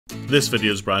This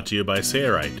video is brought to you by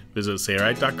Sailrite. Visit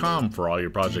Sailrite.com for all your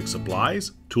project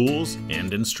supplies, tools,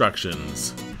 and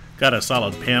instructions. Got a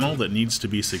solid panel that needs to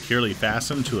be securely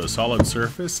fastened to a solid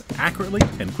surface accurately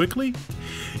and quickly?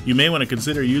 You may want to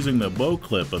consider using the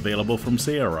BeauClip available from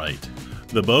Sailrite.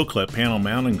 The BeauClip Panel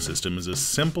Mounting System is a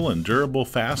simple and durable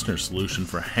fastener solution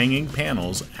for hanging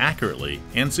panels accurately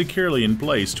and securely in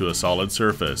place to a solid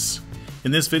surface.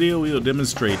 In this video, we will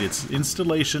demonstrate its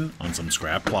installation on some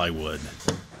scrap plywood.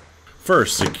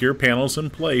 First, secure panels in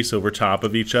place over top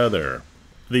of each other.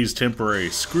 These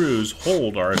temporary screws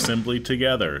hold our assembly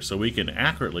together so we can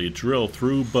accurately drill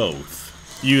through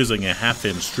both. Using a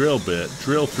 1/2-inch drill bit,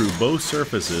 drill through both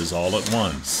surfaces all at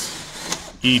once.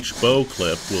 Each bow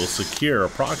clip will secure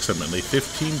approximately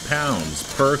 15 pounds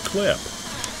per clip.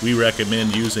 We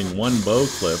recommend using one bow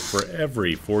clip for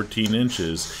every 14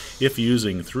 inches if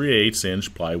using 3/8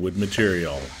 inch plywood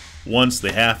material. Once the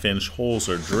 1/2-inch holes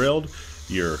are drilled,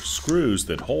 your screws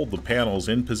that hold the panels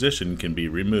in position can be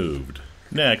removed.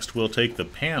 Next, we'll take the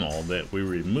panel that we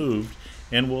removed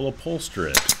and we'll upholster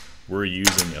it. We're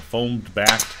using a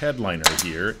foamed-backed headliner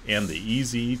here and the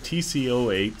Easy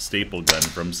TC08 staple gun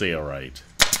from Sailrite.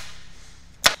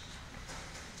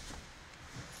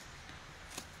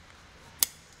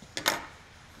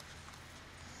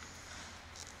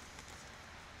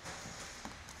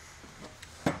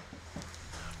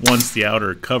 Once the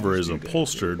outer cover is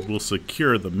upholstered, we'll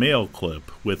secure the male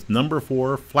clip with number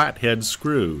 4 flathead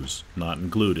screws, not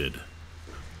included.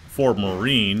 For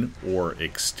marine or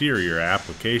exterior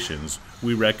applications,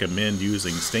 we recommend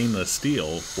using stainless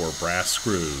steel or brass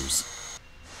screws.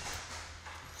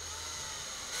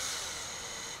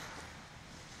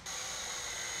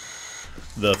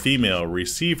 The female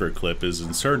receiver clip is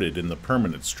inserted in the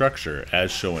permanent structure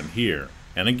as shown here.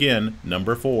 And again,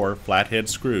 number 4 flathead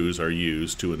screws are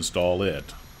used to install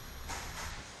it.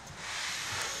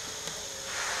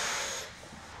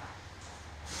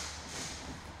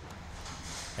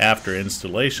 After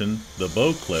installation, the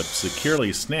bow clip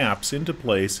securely snaps into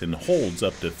place and holds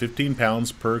up to 15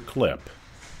 pounds per clip.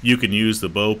 You can use the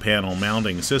bow panel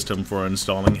mounting system for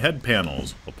installing head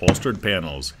panels, upholstered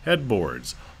panels,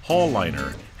 headboards, hull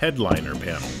liner, headliner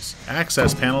panels,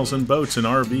 access panels in boats and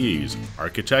RVs,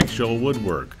 architectural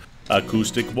woodwork,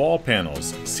 acoustic wall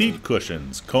panels, seat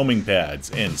cushions, coaming pads,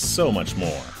 and so much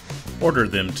more. Order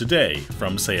them today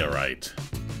from Sailrite.